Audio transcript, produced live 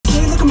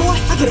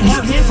couldn't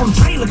have a hand from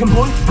tiny looking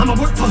boy. I'ma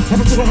work for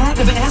everything I have,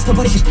 never asked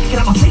nobody to get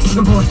out my face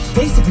looking boy.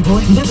 Basically, boy,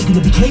 I'm never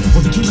gonna be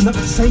capable of keeping up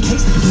with the same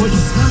pace looking boy.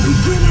 I'm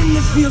beginning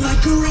to feel like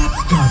a rap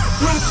god.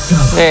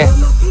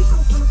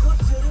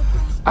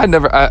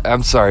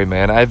 I'm sorry,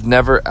 man. I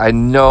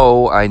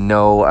know.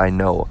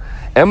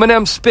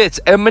 Eminem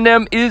spits.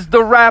 Eminem is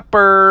the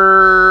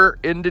rapper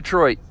in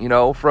Detroit,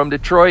 from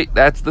Detroit.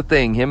 That's the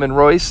thing. Him and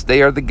Royce,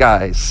 they are the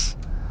guys.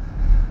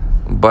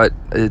 But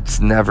it's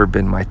never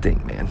been my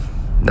thing, man.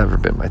 Never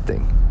been my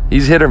thing.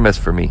 He's hit or miss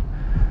for me.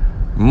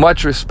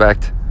 Much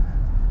respect.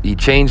 He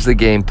changed the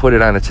game, put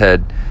it on its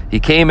head. He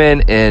came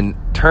in and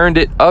turned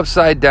it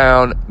upside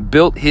down,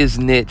 built his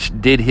niche,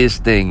 did his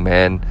thing,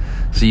 man.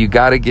 So you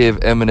got to give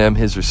Eminem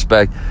his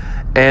respect.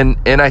 And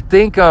I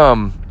think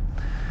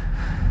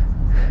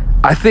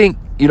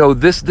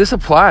this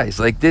applies.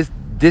 Like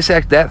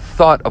that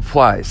thought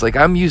applies. Like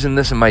I'm using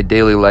this in my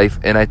daily life,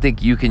 and I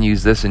think you can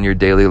use this in your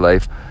daily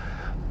life.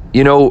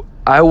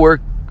 I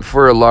work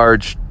for a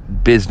large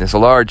business, a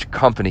large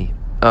company.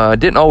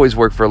 Didn't always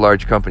work for a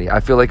large company. I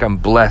feel like I'm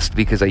blessed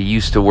because I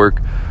used to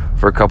work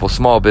for a couple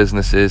small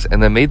businesses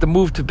and then made the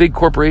move to big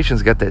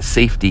corporations, got that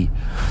safety.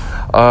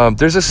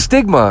 There's a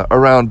stigma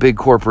around big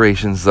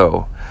corporations,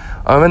 though.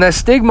 And that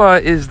stigma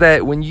is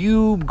that when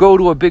you go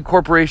to a big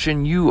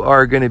corporation, you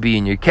are going to be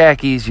in your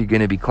khakis, you're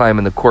going to be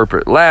climbing the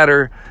corporate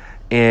ladder,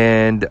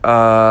 and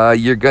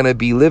you're going to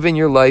be living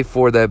your life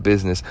for that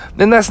business.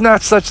 And that's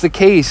not such the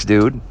case,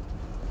 dude.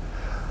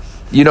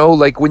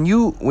 Like when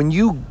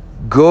you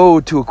go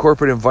to a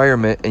corporate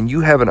environment and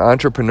you have an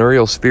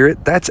entrepreneurial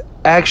spirit, that's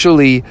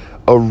actually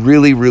a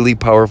really, really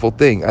powerful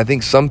thing. I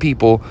think some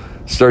people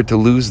start to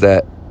lose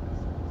that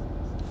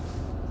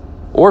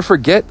or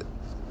forget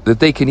that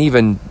they can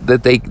even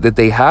that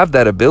they have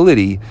that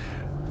ability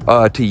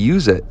to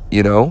use it.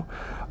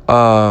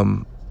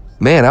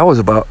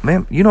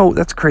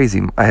 That's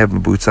crazy. I have my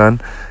boots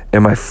on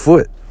and my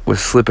foot was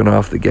slipping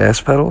off the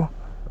gas pedal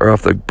or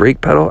off the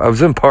brake pedal. I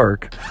was in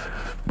park,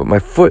 but my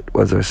foot,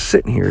 as I was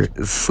sitting here,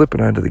 is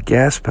slipping onto the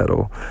gas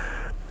pedal,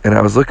 and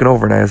I was looking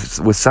over, and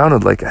what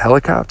sounded like a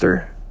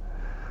helicopter,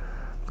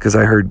 because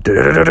I heard,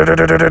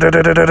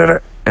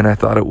 and I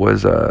thought it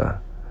was,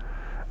 at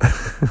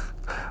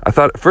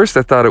first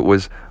I thought it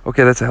was,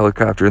 okay, that's a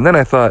helicopter, and then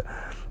I thought,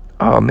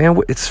 oh man,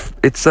 it's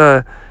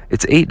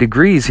 8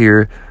 degrees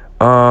here.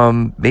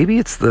 Maybe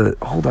it's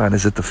hold on,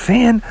 is it the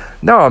fan?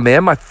 No,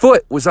 man, my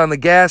foot was on the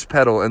gas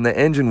pedal and the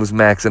engine was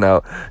maxing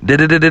out.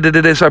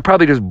 So I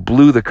probably just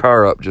blew the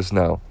car up just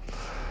now.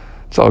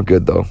 It's all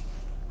good though.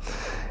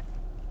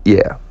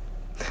 Yeah.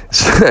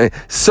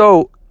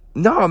 So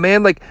no,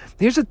 man, like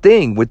here's the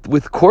thing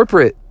with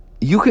corporate,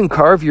 you can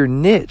carve your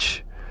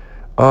niche.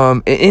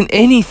 In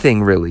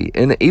anything really,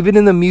 and even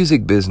in the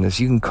music business,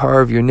 you can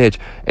carve your niche.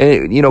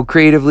 And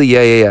creatively,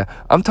 yeah.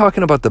 I'm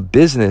talking about the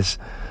business.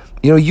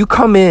 You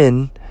come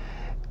in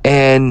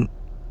and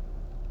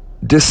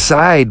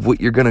decide what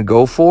you're going to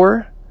go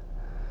for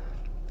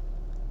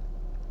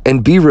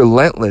and be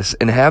relentless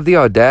and have the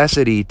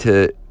audacity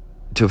to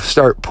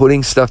start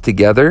putting stuff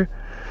together.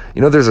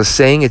 There's a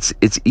saying, it's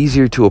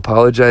easier to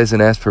apologize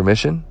than ask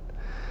permission.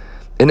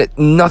 And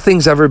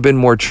nothing's ever been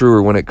more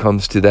truer when it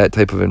comes to that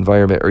type of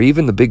environment or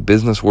even the big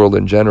business world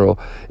in general.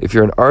 If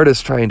you're an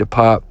artist trying to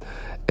pop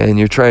and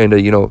you're trying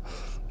to,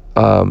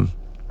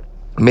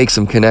 make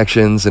some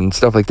connections and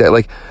stuff like that.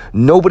 Like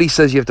nobody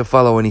says you have to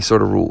follow any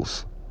sort of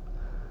rules.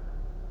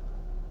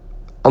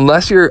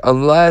 Unless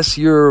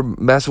you're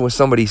messing with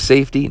somebody's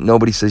safety,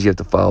 nobody says you have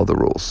to follow the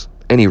rules.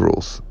 Any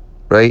rules,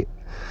 right?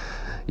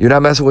 You're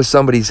not messing with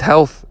somebody's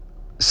health,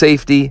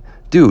 safety,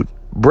 dude,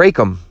 break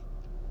them.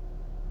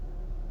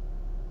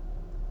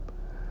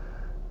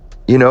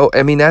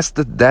 That's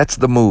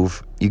the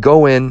move. You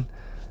go in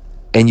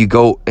and you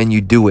go and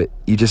you do it.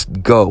 You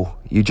just go.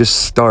 You just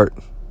start.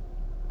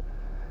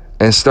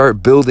 And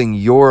start building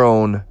your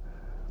own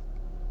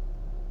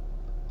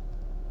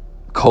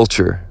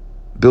culture.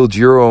 Build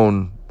your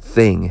own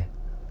thing.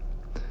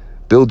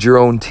 Build your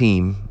own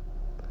team.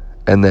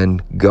 And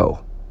then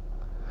go.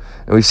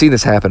 And we've seen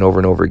this happen over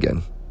and over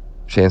again.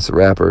 Chance the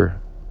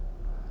Rapper.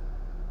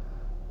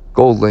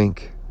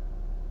 Goldlink.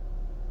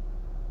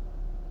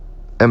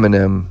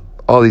 Eminem.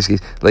 All these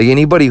guys. Like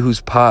anybody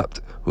who's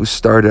popped, who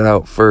started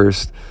out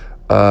first,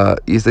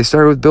 they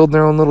started with building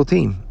their own little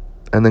team.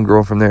 And then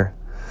growing from there.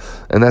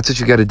 And that's what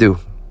you got to do.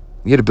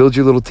 You got to build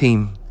your little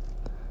team,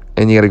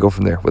 and you got to go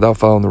from there without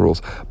following the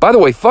rules. By the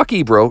way, fuck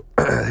Ebro,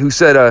 who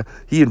said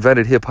he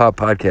invented hip-hop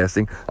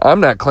podcasting. I'm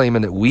not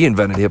claiming that we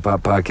invented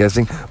hip-hop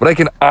podcasting, but I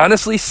can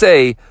honestly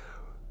say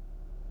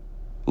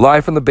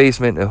Live from the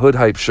Basement and Hood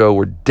Hype Show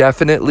were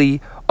definitely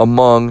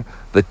among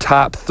the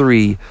top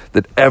 3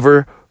 that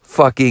ever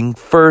fucking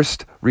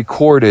first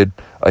recorded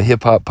a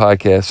hip-hop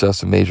podcast.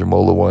 Justin Major,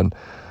 Mola One,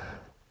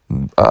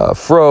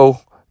 Fro,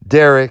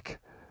 Derek,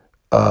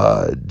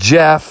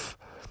 Jeff,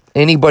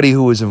 anybody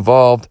who was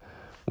involved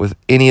with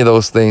any of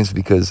those things,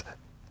 because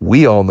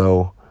we all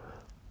know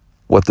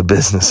what the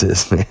business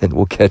is, man.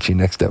 We'll catch you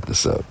next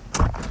episode.